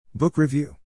Book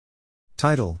Review.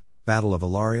 Title, Battle of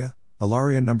Illaria,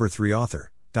 Illaria No. 3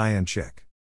 Author, Dyan.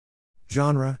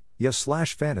 Genre,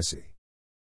 yes/fantasy.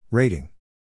 Rating.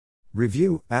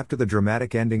 Review. After the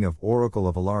dramatic ending of Oracle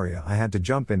of Illaria, I had to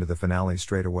jump into the finale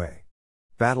straight away.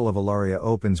 Battle of Illaria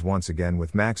opens once again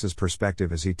with Max's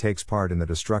perspective as he takes part in the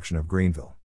destruction of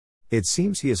Greenville. It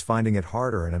seems he is finding it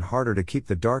harder and harder to keep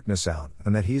the darkness out,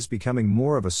 and that he is becoming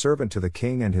more of a servant to the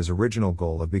king, and his original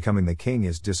goal of becoming the king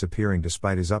is disappearing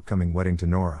despite his upcoming wedding to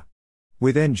Nora.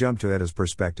 We then jump to Etta's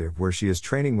perspective, where she is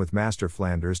training with Master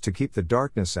Flanders to keep the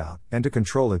darkness out and to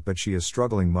control it, but she is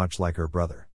struggling much like her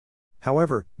brother.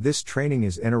 However, this training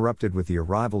is interrupted with the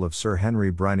arrival of Sir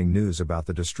Henry bringing news about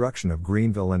the destruction of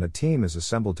Greenville, and a team is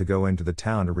assembled to go into the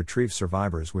town to retrieve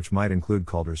survivors, which might include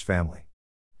Calder's family.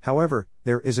 However,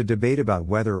 there is a debate about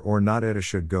whether or not Etta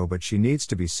should go, but she needs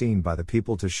to be seen by the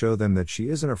people to show them that she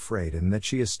isn't afraid and that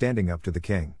she is standing up to the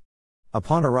king.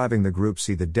 Upon arriving, the group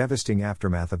see the devastating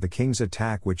aftermath of the king's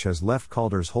attack, which has left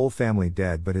Calder's whole family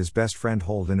dead, but his best friend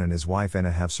Holden and his wife Anna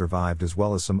have survived, as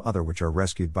well as some other which are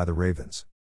rescued by the ravens.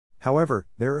 However,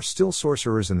 there are still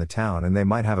sorcerers in the town and they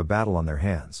might have a battle on their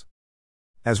hands.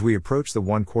 As we approach the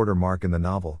 1/4 mark in the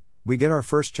novel, we get our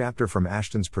first chapter from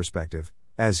Ashton's perspective,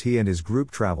 as he and his group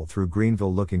travel through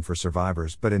Greenville looking for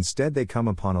survivors, but instead they come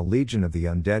upon a legion of the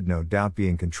undead, no doubt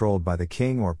being controlled by the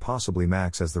king or possibly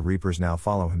Max, as the Reapers now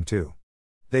follow him too.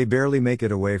 They barely make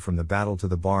it away from the battle to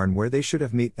the barn where they should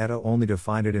have met Etta, only to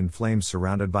find it in flames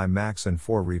surrounded by Max and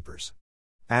 4 Reapers.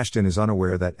 Ashton is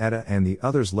unaware that Etta and the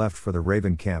others left for the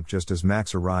Raven camp just as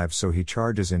Max arrives, so he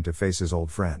charges in to face his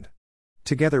old friend.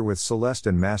 Together with Celeste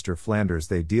and Master Flanders,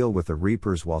 they deal with the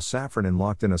Reapers, while Saffron is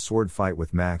locked in a sword fight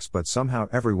with Max, but somehow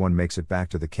everyone makes it back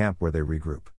to the camp where they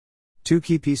regroup. 2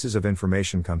 key pieces of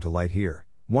information come to light here,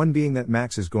 one being that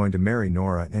Max is going to marry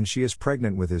Nora and she is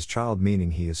pregnant with his child,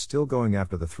 meaning he is still going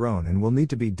after the throne and will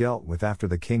need to be dealt with after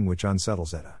the king, which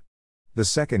unsettles Etta. The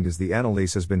second is the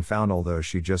Annalise has been found, although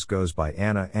she just goes by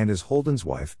Anna and is Holden's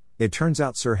wife. It turns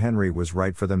out Sir Henry was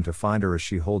right for them to find her, as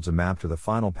she holds a map to the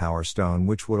final Power Stone,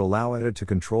 which would allow Etta to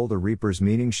control the Reapers,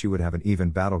 meaning she would have an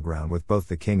even battleground with both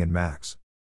the king and Max.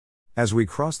 As we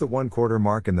cross the 1/4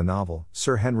 mark in the novel,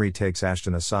 Sir Henry takes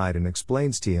Ashton aside and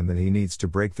explains to him that he needs to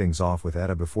break things off with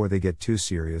Etta before they get too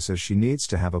serious, as she needs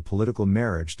to have a political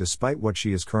marriage despite what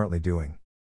she is currently doing.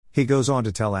 He goes on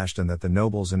to tell Ashton that the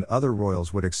nobles and other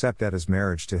royals would accept Etta's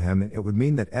marriage to him, and it would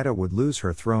mean that Etta would lose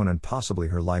her throne and possibly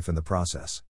her life in the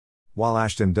process. While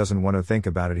Ashton doesn't want to think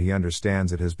about it, he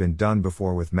understands it has been done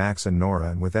before with Max and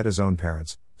Nora and with Etta's own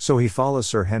parents, so he follows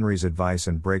Sir Henry's advice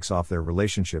and breaks off their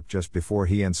relationship just before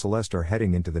he and Celeste are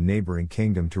heading into the neighboring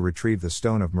kingdom to retrieve the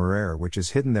Stone of Marere, which is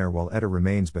hidden there, while Etta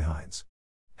remains behind.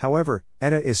 However,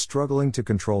 Etta is struggling to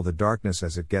control the darkness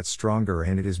as it gets stronger,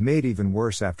 and it is made even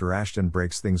worse after Ashton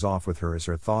breaks things off with her, as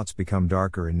her thoughts become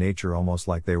darker in nature, almost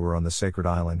like they were on the sacred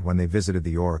island when they visited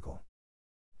the oracle.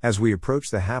 As we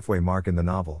approach the halfway mark in the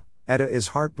novel, Etta is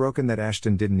heartbroken that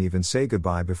Ashton didn't even say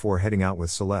goodbye before heading out with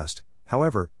Celeste.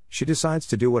 However, she decides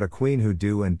to do what a queen would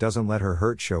do and doesn't let her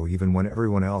hurt show, even when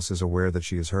everyone else is aware that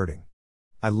she is hurting.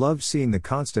 I loved seeing the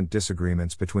constant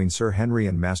disagreements between Sir Henry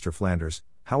and Master Flanders.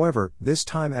 However, this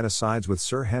time Etta sides with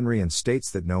Sir Henry and states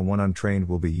that no one untrained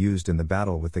will be used in the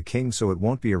battle with the king, so it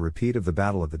won't be a repeat of the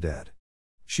Battle of the Dead.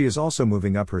 She is also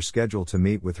moving up her schedule to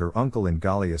meet with her uncle in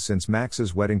Gallia, since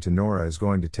Max's wedding to Nora is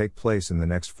going to take place in the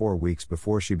next 4 weeks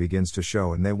before she begins to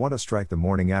show, and they want to strike the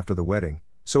morning after the wedding.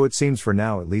 So it seems for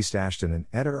now at least Ashton and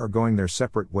Etta are going their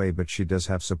separate way, but she does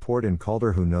have support in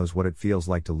Calder, who knows what it feels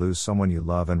like to lose someone you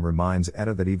love, and reminds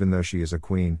Etta that even though she is a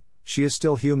queen, she is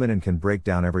still human and can break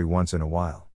down every once in a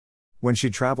while. When she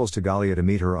travels to Gallia to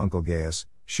meet her uncle Gaius,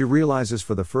 she realizes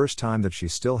for the first time that she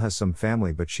still has some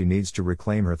family, but she needs to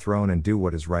reclaim her throne and do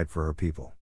what is right for her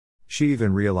people. She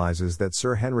even realizes that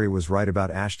Sir Henry was right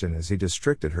about Ashton, as he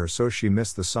distracted her, so she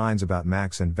missed the signs about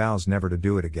Max and vows never to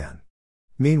do it again.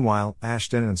 Meanwhile,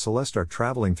 Ashton and Celeste are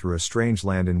traveling through a strange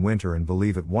land in winter and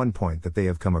believe at one point that they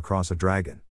have come across a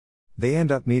dragon. They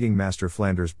end up meeting Master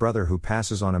Flanders' brother, who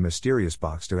passes on a mysterious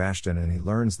box to Ashton, and he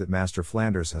learns that Master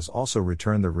Flanders has also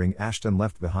returned the ring Ashton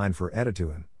left behind for Etta to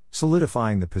him,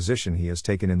 solidifying the position he has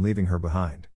taken in leaving her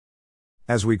behind.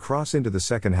 As we cross into the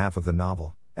second half of the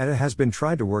novel, Etta has been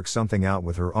trying to work something out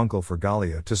with her uncle for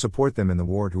Gallia to support them in the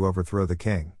war to overthrow the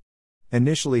king.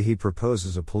 Initially he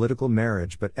proposes a political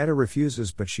marriage, but Etta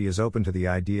refuses, but she is open to the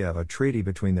idea of a treaty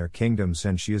between their kingdoms,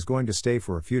 and she is going to stay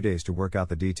for a few days to work out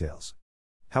the details.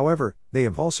 However, they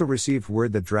have also received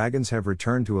word that dragons have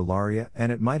returned to Illaria,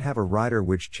 and it might have a rider,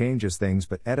 which changes things,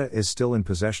 but Etta is still in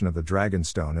possession of the dragon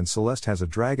stone, and Celeste has a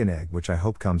dragon egg, which I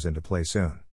hope comes into play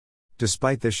soon.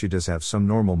 Despite this, she does have some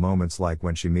normal moments, like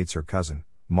when she meets her cousin,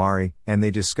 Mari, and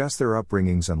they discuss their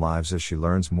upbringings and lives as she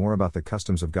learns more about the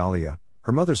customs of Gallia,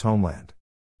 her mother's homeland.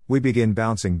 We begin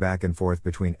bouncing back and forth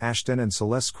between Ashton and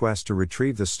Celeste's quest to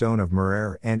retrieve the Stone of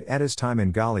Merer and Edda's time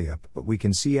in Gallia, but we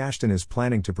can see Ashton is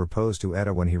planning to propose to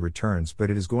Edda when he returns, but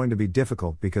it is going to be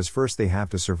difficult because first they have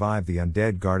to survive the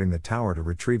undead guarding the tower to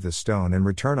retrieve the stone and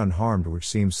return unharmed, which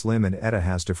seems slim, and Edda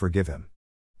has to forgive him.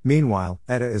 Meanwhile,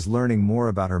 Edda is learning more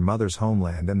about her mother's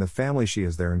homeland and the family she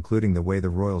has there, including the way the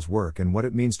royals work and what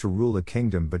it means to rule a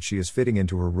kingdom, but she is fitting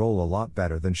into her role a lot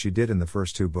better than she did in the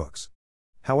first 2 books.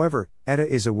 However,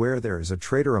 Edda is aware there is a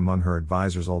traitor among her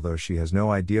advisors, although she has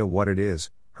no idea what it is.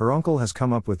 Her uncle has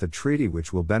come up with a treaty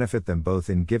which will benefit them both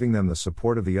in giving them the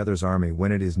support of the other's army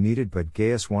when it is needed, but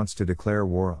Gaius wants to declare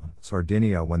war on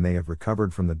Sardinia when they have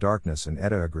recovered from the darkness, and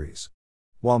Edda agrees.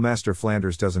 While Master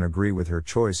Flanders doesn't agree with her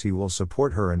choice, he will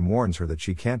support her and warns her that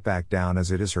she can't back down as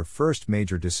it is her first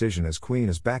major decision as queen,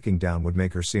 as backing down would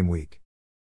make her seem weak.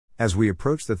 As we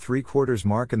approach the 3/4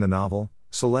 mark in the novel,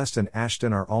 Celeste and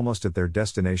Ashton are almost at their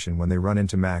destination when they run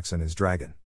into Max and his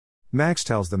dragon. Max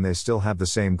tells them they still have the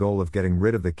same goal of getting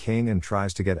rid of the king and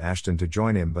tries to get Ashton to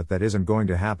join him, but that isn't going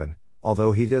to happen,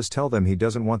 although he does tell them he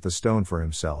doesn't want the stone for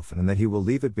himself and that he will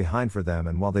leave it behind for them,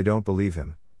 and while they don't believe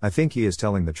him, I think he is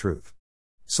telling the truth.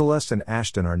 Celeste and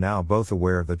Ashton are now both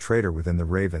aware of the traitor within the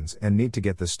Ravens and need to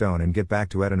get the stone and get back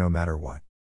to Edda no matter what.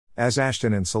 As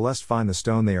Ashton and Celeste find the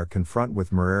stone, they are confronted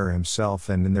with Merer himself,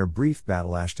 and in their brief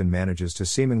battle Ashton manages to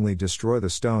seemingly destroy the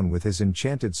stone with his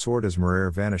enchanted sword as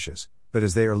Merer vanishes, but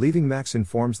as they are leaving, Max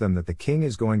informs them that the king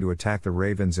is going to attack the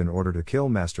Ravens in order to kill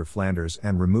Master Flanders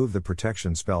and remove the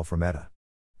protection spell from Edda.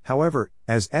 However,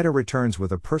 as Edda returns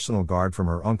with a personal guard from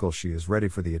her uncle, she is ready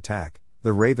for the attack.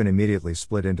 The Raven immediately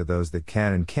split into those that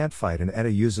can and can't fight, and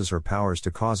Edda uses her powers to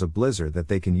cause a blizzard that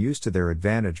they can use to their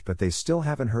advantage, but they still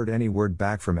haven't heard any word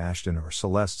back from Ashton or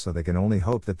Celeste, so they can only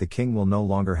hope that the king will no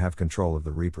longer have control of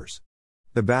the Reapers.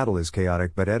 The battle is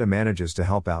chaotic, but Edda manages to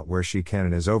help out where she can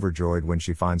and is overjoyed when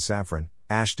she finds Saffron,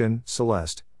 Ashton,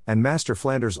 Celeste, and Master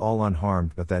Flanders all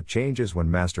unharmed, but that changes when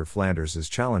Master Flanders is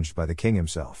challenged by the king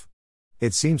himself.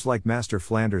 It seems like Master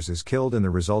Flanders is killed in the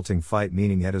resulting fight,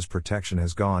 meaning Edda's protection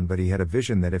has gone, but he had a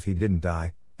vision that if he didn't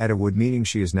die, Edda would, meaning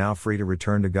she is now free to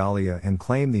return to Gallia and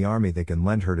claim the army they can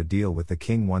lend her to deal with the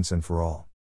king once and for all.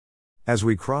 As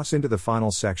we cross into the final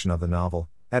section of the novel,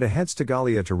 Edda heads to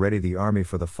Gallia to ready the army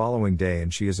for the following day,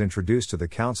 and she is introduced to the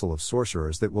council of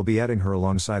sorcerers that will be aiding her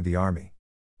alongside the army.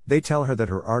 They tell her that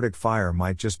her Arctic fire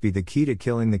might just be the key to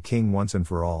killing the king once and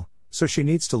for all, so she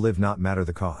needs to live, not matter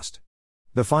the cost.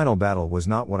 The final battle was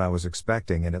not what I was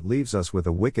expecting, and it leaves us with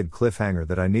a wicked cliffhanger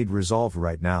that I need resolved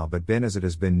right now, but as it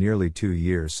has been nearly 2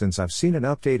 years since I've seen an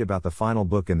update about the final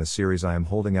book in the series, I am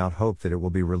holding out hope that it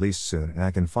will be released soon and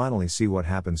I can finally see what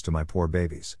happens to my poor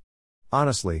babies.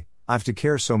 Honestly, I've to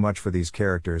care so much for these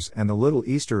characters, and the little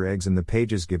Easter eggs in the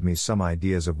pages give me some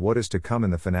ideas of what is to come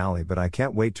in the finale, but I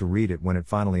can't wait to read it when it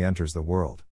finally enters the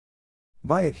world.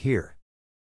 Buy it here.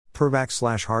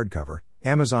 Paperback/hardcover,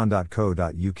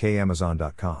 Amazon.co.uk,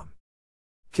 Amazon.com.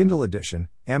 Kindle edition,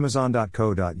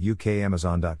 Amazon.co.uk,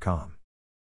 Amazon.com.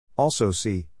 Also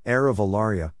see, Heir of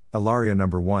Illaria, Illaria No.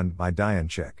 1 by Dyan.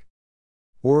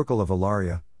 Oracle of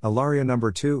Illaria, Illaria No.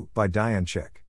 2 by Dyan.